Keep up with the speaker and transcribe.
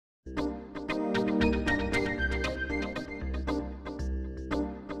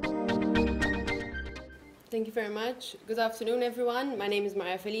Thank you very much. Good afternoon, everyone. My name is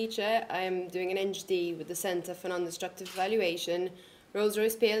Felice. I am doing an AEngD with the Centre for Non-Destructive Evaluation,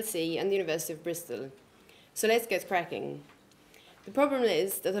 Rolls-Royce plc and the University of Bristol. So let's get cracking. The problem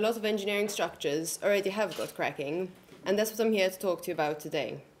is that a lot of engineering structures already have got cracking, and that's what I'm here to talk to you about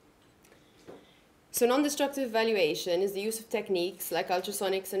today. So non-destructive evaluation is the use of techniques like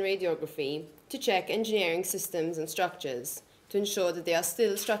ultrasonics and radiography to check engineering systems and structures to ensure that they are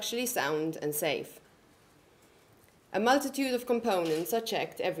still structurally sound and safe. A multitude of components are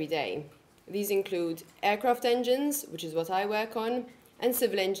checked every day. These include aircraft engines, which is what I work on, and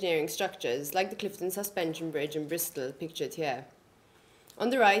civil engineering structures like the Clifton Suspension Bridge in Bristol, pictured here.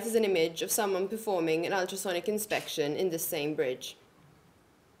 On the right is an image of someone performing an ultrasonic inspection in this same bridge.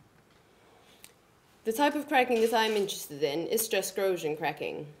 The type of cracking that I'm interested in is stress corrosion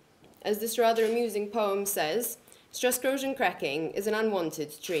cracking. As this rather amusing poem says, stress corrosion cracking is an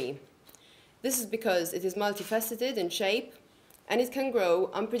unwanted tree. This is because it is multifaceted in shape, and it can grow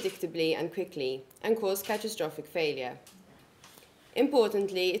unpredictably and quickly and cause catastrophic failure.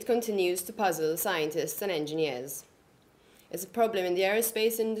 Importantly, it continues to puzzle scientists and engineers. It's a problem in the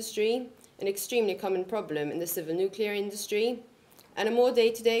aerospace industry, an extremely common problem in the civil nuclear industry, and a more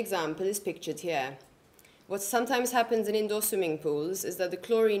day-to-day example is pictured here. What sometimes happens in indoor swimming pools is that the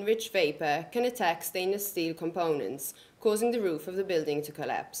chlorine-rich vapor can attack stainless steel components, causing the roof of the building to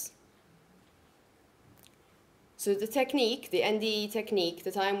collapse. So the technique, the NDE technique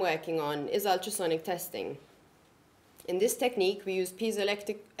that I'm working on, is ultrasonic testing. In this technique, we use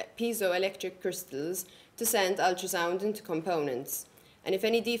piezoelectric crystals to send ultrasound into components. And if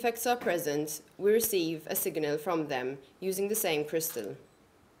any defects are present, we receive a signal from them using the same crystal.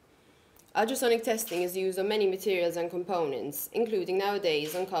 Ultrasonic testing is used on many materials and components, including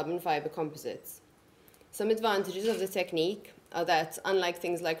nowadays on carbon fiber composites. Some advantages of the technique are that, unlike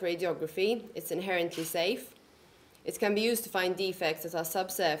things like radiography, it's inherently safe. It can be used to find defects that are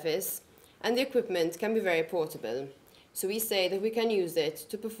subsurface, and the equipment can be very portable. So we say that we can use it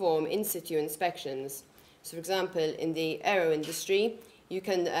to perform in situ inspections. So for example, in the aero industry, you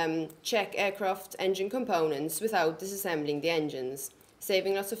can check aircraft engine components without disassembling the engines,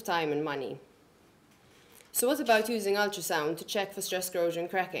 saving lots of time and money. So what about using ultrasound to check for stress corrosion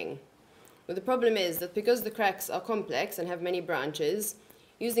cracking? Well, the problem is that because the cracks are complex and have many branches,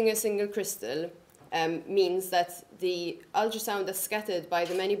 using a single crystal means that the ultrasound that's scattered by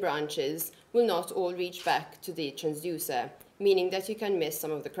the many branches will not all reach back to the transducer, meaning that you can miss some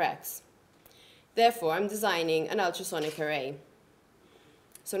of the cracks. Therefore, I'm designing an ultrasonic array.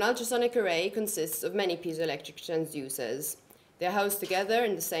 So an ultrasonic array consists of many piezoelectric transducers. They're housed together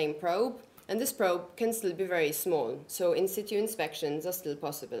in the same probe, and this probe can still be very small, so in situ inspections are still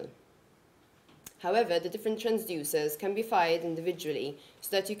possible. However, the different transducers can be fired individually so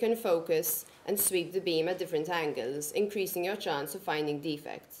that you can focus and sweep the beam at different angles, increasing your chance of finding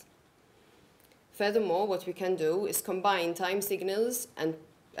defects. Furthermore, what we can do is combine time signals and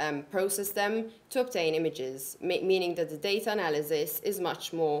process them to obtain images, meaning that the data analysis is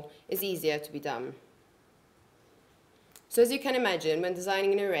easier to be done. So as you can imagine, when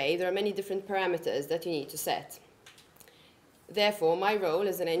designing an array, there are many different parameters that you need to set. Therefore, my role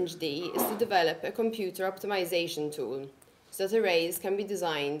as an AEngD is to develop a computer optimization tool so that arrays can be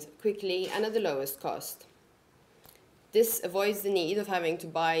designed quickly and at the lowest cost. This avoids the need of having to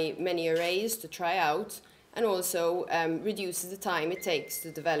buy many arrays to try out, and also reduces the time it takes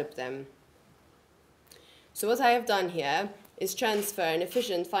to develop them. So what I have done here is transfer an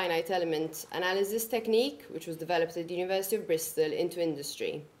efficient finite element analysis technique, which was developed at the University of Bristol, into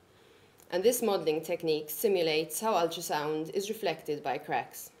industry. And this modeling technique simulates how ultrasound is reflected by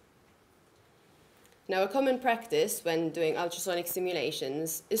cracks. Now, a common practice when doing ultrasonic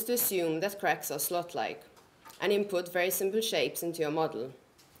simulations is to assume that cracks are slot-like and input very simple shapes into your model.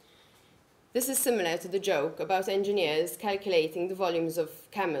 This is similar to the joke about engineers calculating the volumes of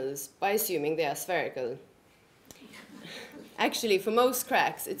camels by assuming they are spherical. Actually, for most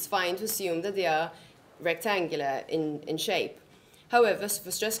cracks, it's fine to assume that they are rectangular in shape. However,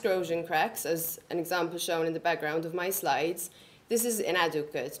 for stress corrosion cracks, as an example shown in the background of my slides, this is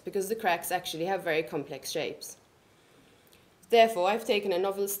inadequate because the cracks actually have very complex shapes. Therefore, I've taken a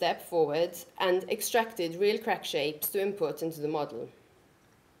novel step forward and extracted real crack shapes to input into the model.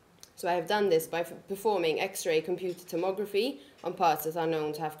 So I have done this by performing X-ray computed tomography on parts that are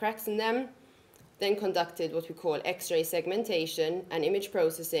known to have cracks in them, then conducted what we call X-ray segmentation and image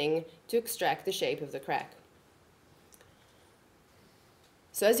processing to extract the shape of the crack.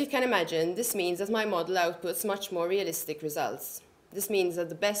 So as you can imagine, this means that my model outputs much more realistic results. This means that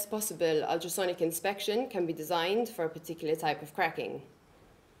the best possible ultrasonic inspection can be designed for a particular type of cracking.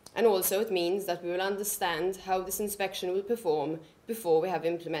 And also it means that we will understand how this inspection will perform before we have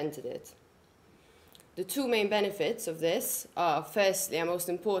implemented it. The two main benefits of this are, firstly and most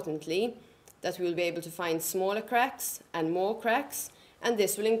importantly, that we will be able to find smaller cracks and more cracks, and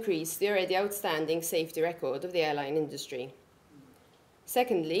this will increase the already outstanding safety record of the airline industry.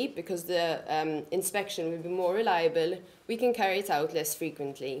 Secondly, because the inspection will be more reliable, we can carry it out less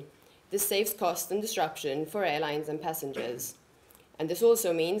frequently. This saves cost and disruption for airlines and passengers. And this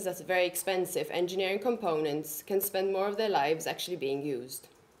also means that very expensive engineering components can spend more of their lives actually being used.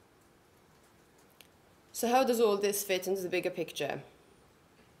 So how does all this fit into the bigger picture?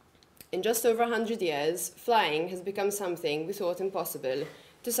 In just over 100 years, flying has become something we thought impossible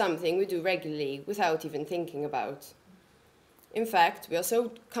to something we do regularly without even thinking about. In fact, we are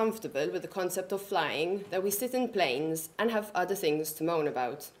so comfortable with the concept of flying that we sit in planes and have other things to moan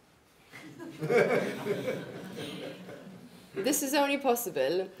about. This is only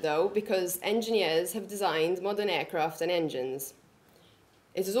possible, though, because engineers have designed modern aircraft and engines.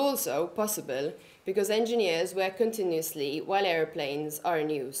 It is also possible because engineers work continuously while airplanes are in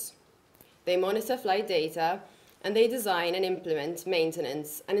use. They monitor flight data, and they design and implement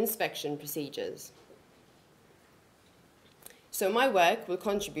maintenance and inspection procedures. So my work will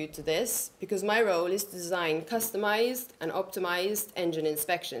contribute to this because my role is to design customized and optimized engine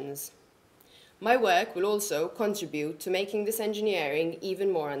inspections. My work will also contribute to making this engineering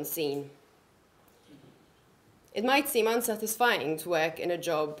even more unseen. It might seem unsatisfying to work in a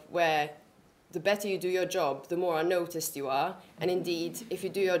job where the better you do your job, the more unnoticed you are, and indeed, if you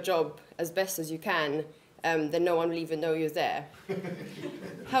do your job as best as you can, then no one will even know you're there.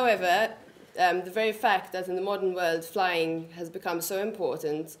 However, the very fact that in the modern world flying has become so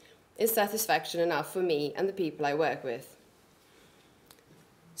important is satisfaction enough for me and the people I work with.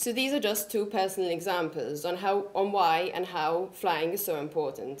 So these are just two personal examples on why and how flying is so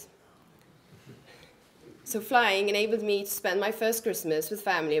important. So flying enabled me to spend my first Christmas with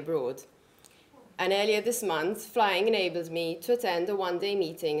family abroad. And earlier this month, flying enabled me to attend a one-day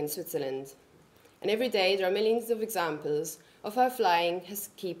meeting in Switzerland. And every day there are millions of examples of how flying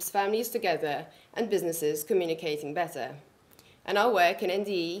keeps families together and businesses communicating better. And our work in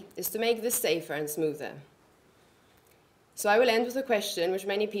NDE is to make this safer and smoother. So I will end with a question which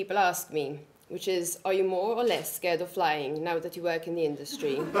many people ask me, which is, are you more or less scared of flying now that you work in the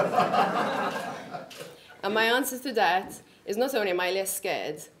industry? And my answer to that is not only am I less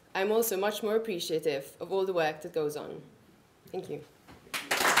scared, I'm also much more appreciative of all the work that goes on. Thank you.